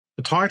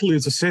The title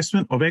is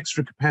Assessment of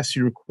Extra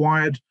Capacity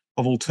Required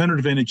of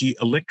Alternative Energy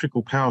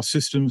Electrical Power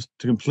Systems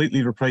to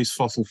Completely Replace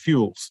Fossil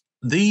Fuels.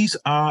 These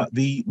are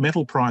the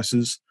metal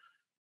prices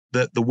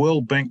that the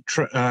World Bank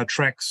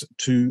tracks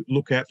to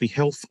look at the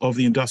health of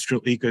the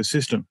industrial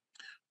ecosystem,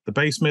 the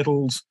base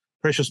metals,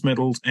 precious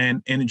metals,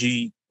 and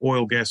energy,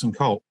 oil, gas, and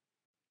coal.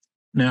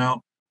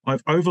 Now,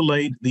 I've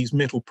overlaid these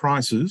metal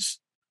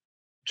prices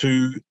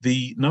to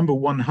the number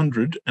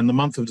 100 and the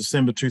month of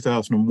December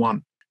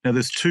 2001. Now,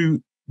 there's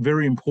two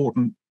very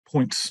important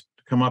points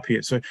to come up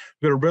here. So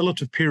we've got a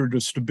relative period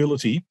of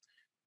stability,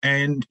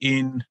 and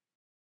in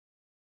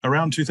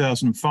around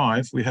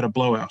 2005, we had a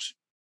blowout.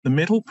 The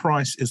metal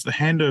price is the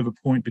handover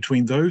point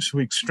between those who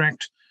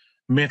extract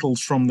metals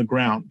from the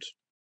ground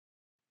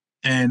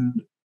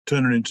and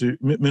turn it into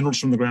minerals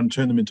from the ground and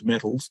turn them into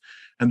metals,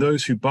 and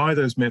those who buy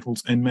those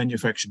metals and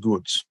manufacture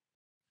goods.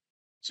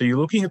 So you're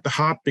looking at the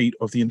heartbeat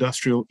of the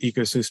industrial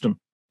ecosystem.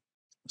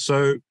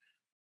 So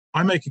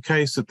I make a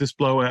case that this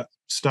blowout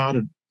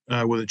started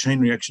with a chain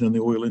reaction in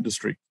the oil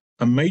industry.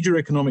 A major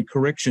economic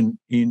correction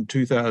in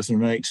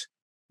 2008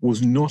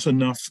 was not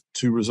enough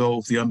to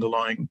resolve the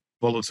underlying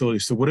volatility.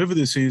 So whatever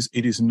this is,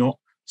 it is not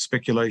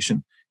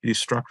speculation, it is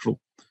structural.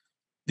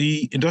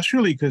 The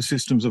industrial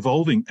ecosystem's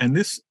evolving, and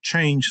this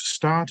change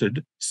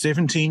started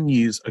 17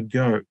 years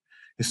ago.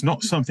 It's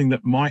not something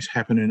that might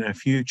happen in our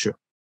future.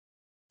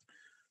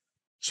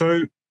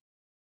 So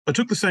I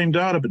took the same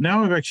data, but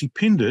now I've actually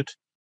pinned it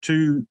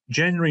to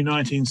January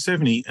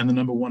 1970 and the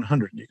number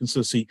 100. You can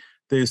sort of see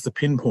there's the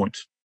pinpoint.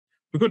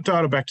 We've got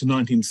data back to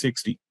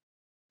 1960.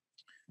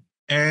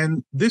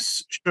 And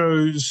this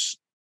shows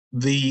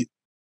the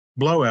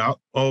blowout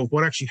of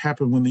what actually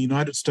happened when the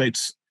United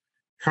States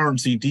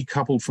currency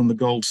decoupled from the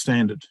gold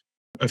standard.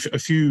 A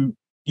few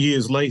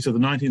years later, the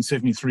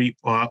 1973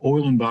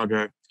 oil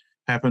embargo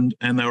happened,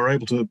 and they were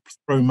able to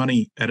throw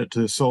money at it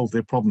to solve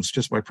their problems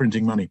just by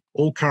printing money.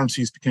 All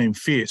currencies became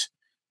fiat.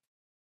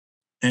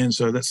 And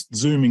so that's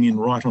zooming in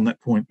right on that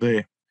point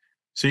there.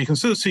 So you can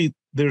sort of see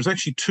there's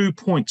actually 2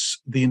 points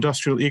the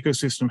industrial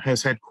ecosystem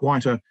has had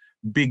quite a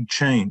big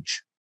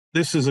change.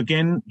 This is,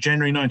 again,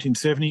 January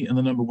 1970 and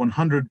the number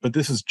 100, but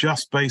this is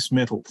just base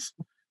metals.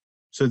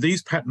 So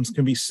these patterns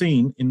can be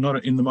seen in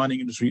the mining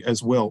industry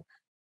as well.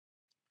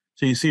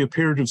 So you see a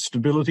period of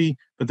stability,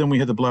 but then we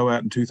had the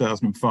blowout in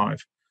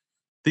 2005.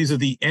 These are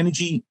the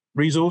energy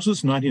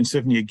resources,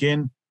 1970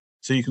 again.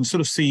 So you can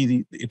sort of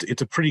see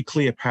it's a pretty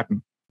clear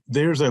pattern.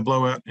 There's our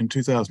blowout in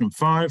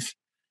 2005,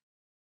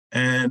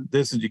 and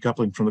there's the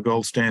decoupling from the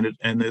gold standard,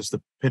 and there's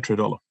the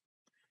petrodollar,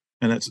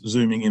 and that's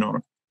zooming in on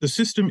it. The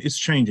system is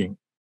changing.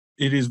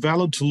 It is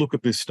valid to look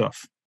at this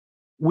stuff.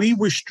 We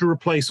wish to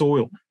replace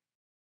oil.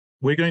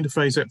 We're going to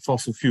phase out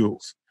fossil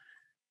fuels.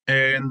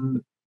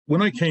 And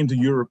when I came to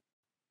Europe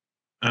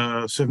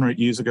 7 or 8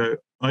 years ago,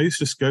 I used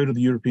to go to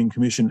the European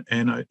Commission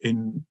and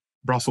in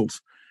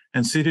Brussels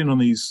and sit in on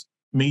these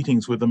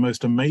meetings where the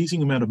most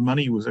amazing amount of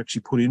money was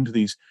actually put into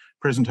these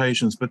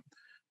presentations, but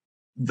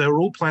they were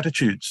all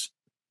platitudes.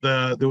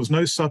 There was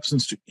no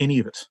substance to any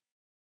of it.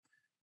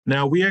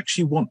 Now, we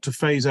actually want to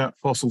phase out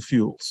fossil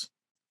fuels,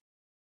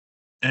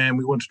 and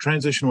we want to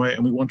transition away,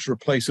 and we want to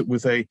replace it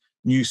with a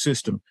new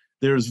system.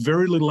 There is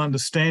very little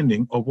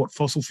understanding of what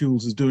fossil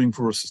fuels is doing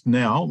for us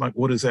now, like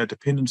what is our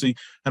dependency,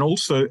 and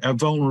also our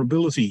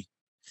vulnerability.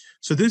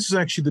 So this is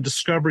actually the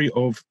discovery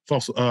of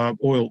fossil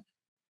oil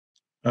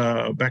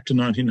back to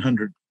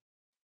 1900.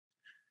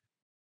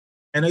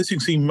 And as you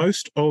can see,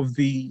 most of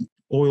the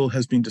oil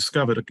has been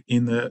discovered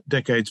in the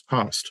decades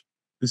past.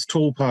 This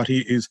tall part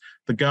here is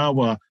the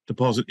Gawa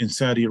deposit in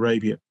Saudi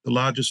Arabia, the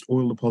largest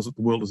oil deposit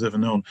the world has ever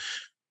known.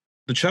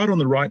 The chart on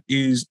the right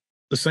is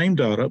the same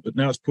data, but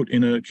now it's put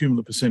in a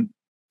cumulative percent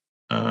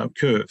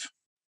curve.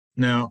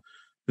 Now,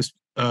 this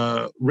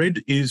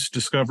red is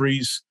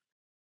discoveries,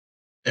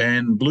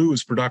 and blue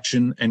is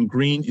production, and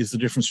green is the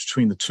difference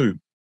between the two.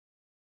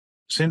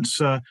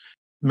 Since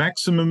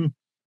maximum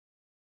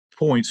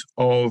point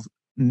of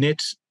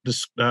net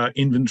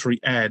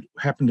inventory add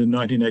happened in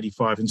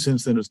 1985, and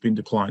since then it's been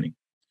declining.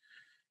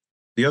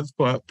 The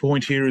other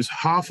point here is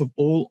half of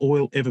all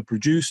oil ever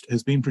produced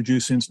has been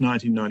produced since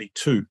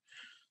 1992.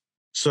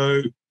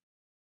 So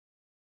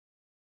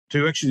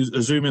to actually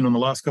zoom in on the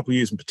last couple of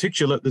years in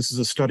particular, this is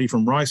a study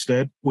from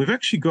Rystad. We've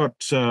actually got,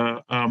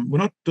 we're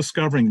not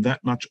discovering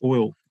that much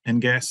oil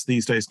and gas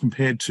these days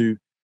compared to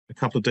a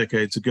couple of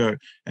decades ago.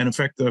 And in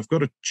fact, I've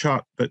got a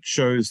chart that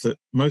shows that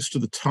most of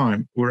the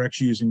time we're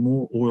actually using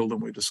more oil than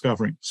we're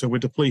discovering. So we're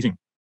depleting.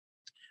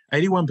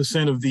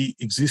 81% of the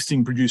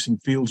existing producing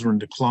fields are in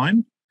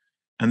decline,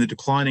 and they're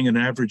declining at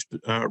an average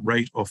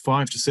rate of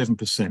 5 to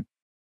 7%.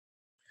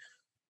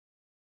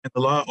 And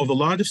of the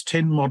largest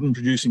 10 modern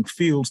producing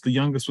fields, the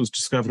youngest was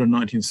discovered in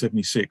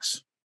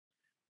 1976.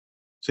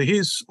 So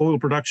here's oil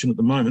production at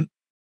the moment.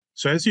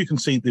 So as you can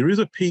see, there is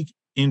a peak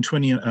in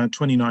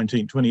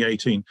 2019,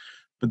 2018,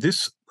 but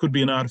this could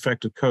be an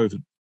artifact of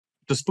COVID.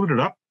 To split it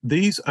up,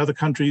 these are the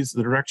countries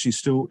that are actually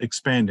still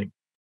expanding.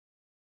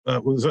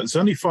 It's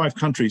only 5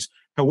 countries.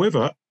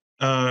 However,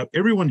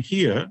 everyone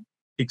here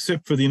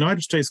except for the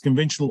United States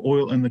conventional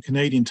oil and the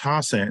Canadian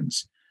tar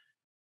sands.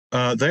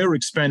 They are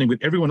expanding, but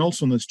everyone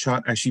else on this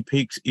chart actually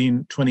peaked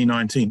in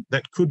 2019.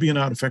 That could be an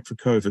artifact for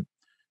COVID.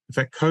 In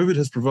fact, COVID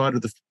has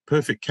provided the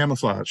perfect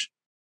camouflage.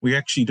 We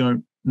actually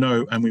don't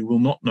know, and we will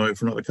not know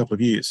for another couple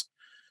of years.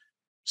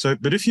 So,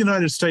 but if the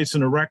United States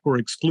and Iraq were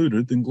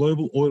excluded, then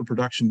global oil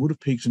production would have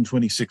peaked in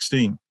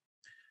 2016.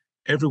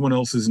 Everyone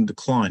else is in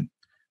decline,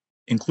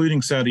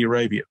 including Saudi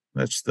Arabia.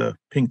 That's the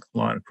pink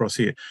line across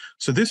here.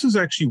 So this is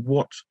actually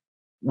what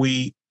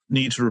we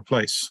need to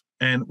replace.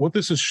 And what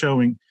this is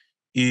showing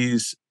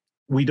is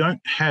we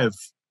don't have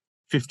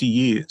 50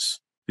 years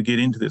to get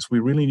into this. We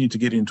really need to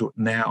get into it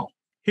now.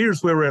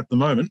 Here's where we're at the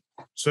moment.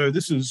 So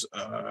this is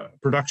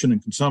production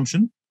and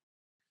consumption.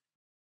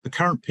 The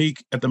current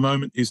peak at the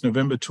moment is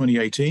November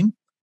 2018.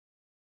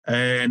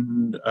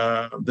 And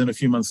then a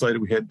few months later,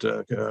 we had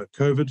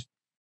COVID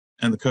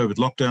and the COVID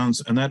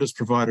lockdowns, and that has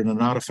provided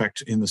an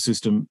artifact in the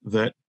system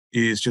that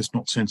is just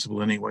not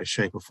sensible in any way,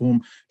 shape, or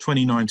form.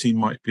 2019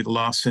 might be the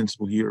last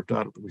sensible year of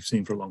data that we've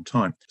seen for a long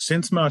time.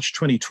 Since March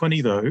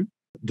 2020, though,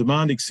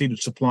 demand exceeded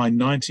supply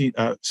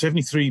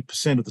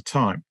 73% of the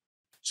time.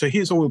 So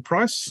here's oil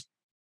price.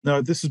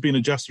 Now, this has been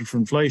adjusted for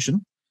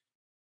inflation.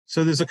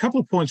 So there's a couple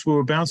of points where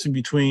we're bouncing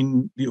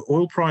between the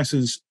oil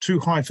prices too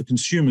high for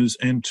consumers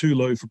and too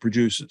low for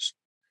producers.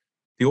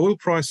 The oil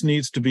price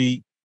needs to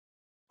be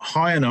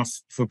high enough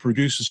for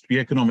producers to be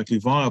economically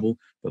viable,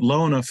 but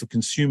low enough for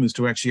consumers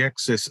to actually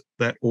access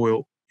that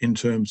oil in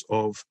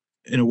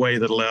a way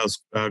that allows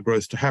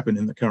growth to happen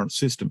in the current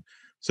system.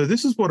 So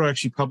this is what I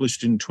actually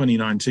published in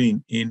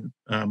 2019 in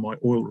my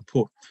oil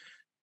report.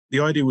 The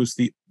idea was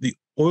the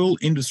oil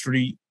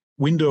industry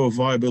window of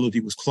viability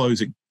was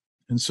closing.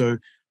 And so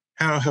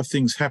how have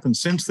things happened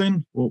since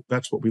then? Well,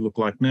 that's what we look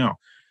like now.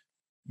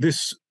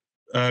 This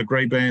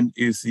grey band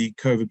is the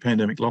COVID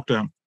pandemic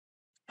lockdown.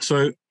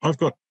 So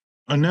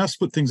I now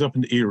split things up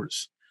into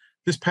eras.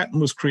 This pattern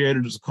was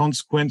created as a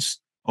consequence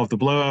of the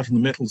blowout in the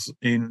metals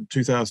in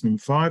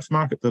 2005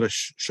 market that I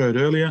showed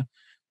earlier.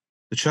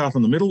 The chart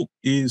on the middle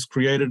is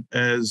created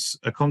as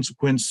a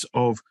consequence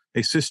of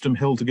a system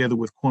held together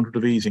with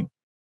quantitative easing.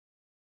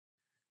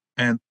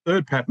 And the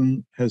third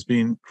pattern has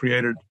been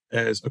created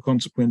as a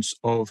consequence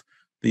of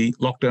the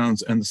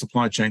lockdowns and the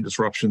supply chain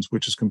disruptions,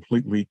 which has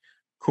completely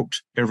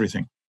cooked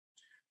everything.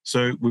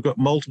 So we've got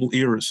multiple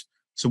eras.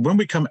 So when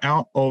we come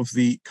out of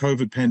the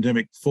COVID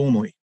pandemic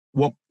formally,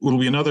 what will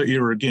be another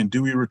era again?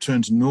 Do we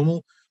return to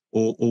normal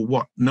or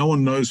what? No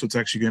one knows what's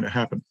actually going to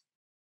happen.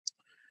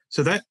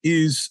 So that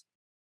is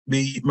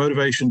the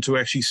motivation to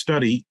actually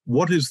study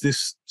what is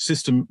this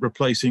system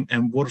replacing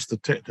and what is the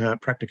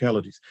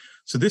practicalities.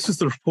 So this is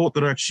the report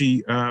that I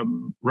actually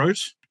wrote.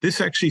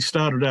 This actually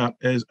started out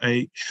as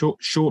a short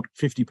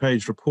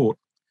 50-page report,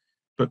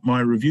 but my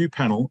review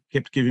panel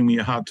kept giving me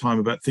a hard time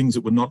about things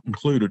that were not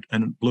included,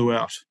 and it blew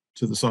out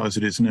to the size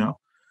it is now.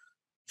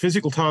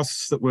 Physical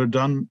tasks that were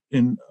done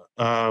in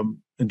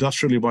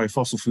industrially by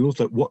fossil fuels,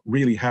 like what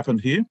really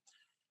happened here,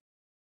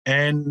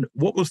 and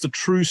what was the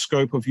true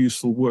scope of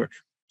useful work.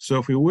 So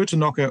if we were to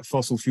knock out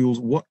fossil fuels,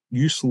 what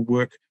useful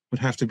work would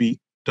have to be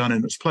done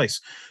in its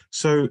place?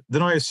 So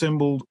then I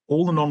assembled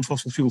all the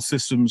non-fossil fuel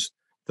systems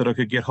that I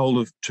could get hold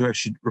of to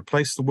actually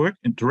replace the work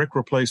in direct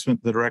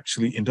replacement that are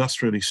actually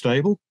industrially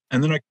stable.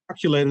 And then I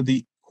calculated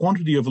the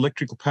quantity of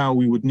electrical power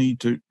we would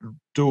need to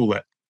do all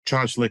that,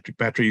 charge electric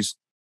batteries,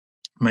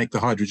 make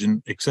the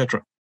hydrogen,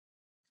 etc.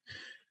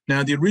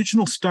 Now, the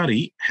original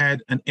study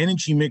had an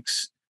energy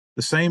mix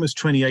the same as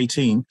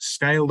 2018,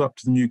 scaled up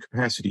to the new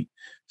capacity.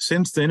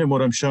 Since then, and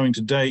what I'm showing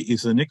today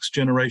is the next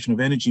generation of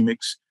energy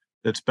mix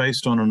that's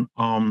based on an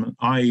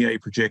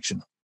IEA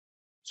projection.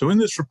 So in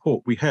this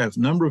report, we have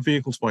number of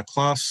vehicles by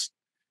class,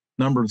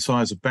 number and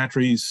size of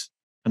batteries,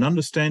 an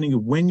understanding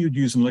of when you'd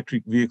use an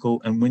electric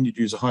vehicle and when you'd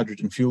use a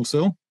hydrogen fuel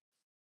cell,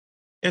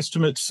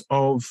 estimates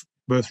of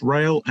both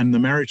rail and the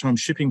maritime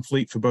shipping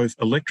fleet for both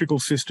electrical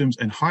systems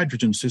and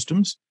hydrogen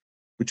systems,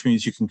 which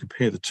means you can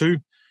compare the two,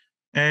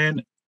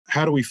 and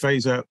how do we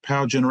phase out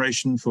power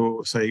generation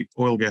for, say,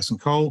 oil, gas,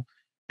 and coal,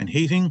 and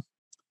heating.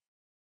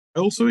 I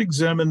also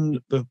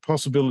examined the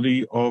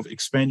possibility of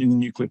expanding the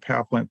nuclear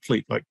power plant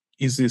fleet. Like,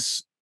 is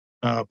this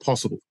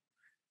possible?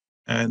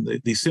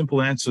 And the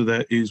simple answer to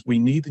that is we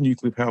need the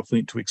nuclear power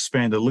fleet to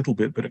expand a little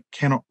bit, but it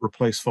cannot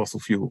replace fossil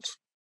fuels.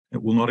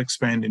 It will not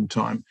expand in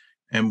time,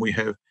 and we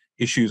have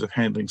issues of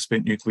handling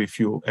spent nuclear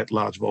fuel at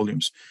large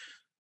volumes.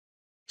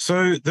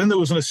 So then there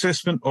was an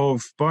assessment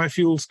of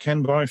biofuels.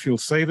 Can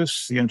biofuels save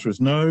us? The answer is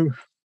no.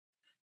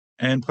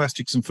 And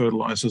plastics and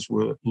fertilizers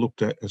were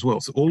looked at as well.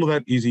 So all of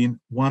that is in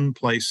one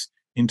place,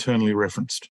 internally referenced.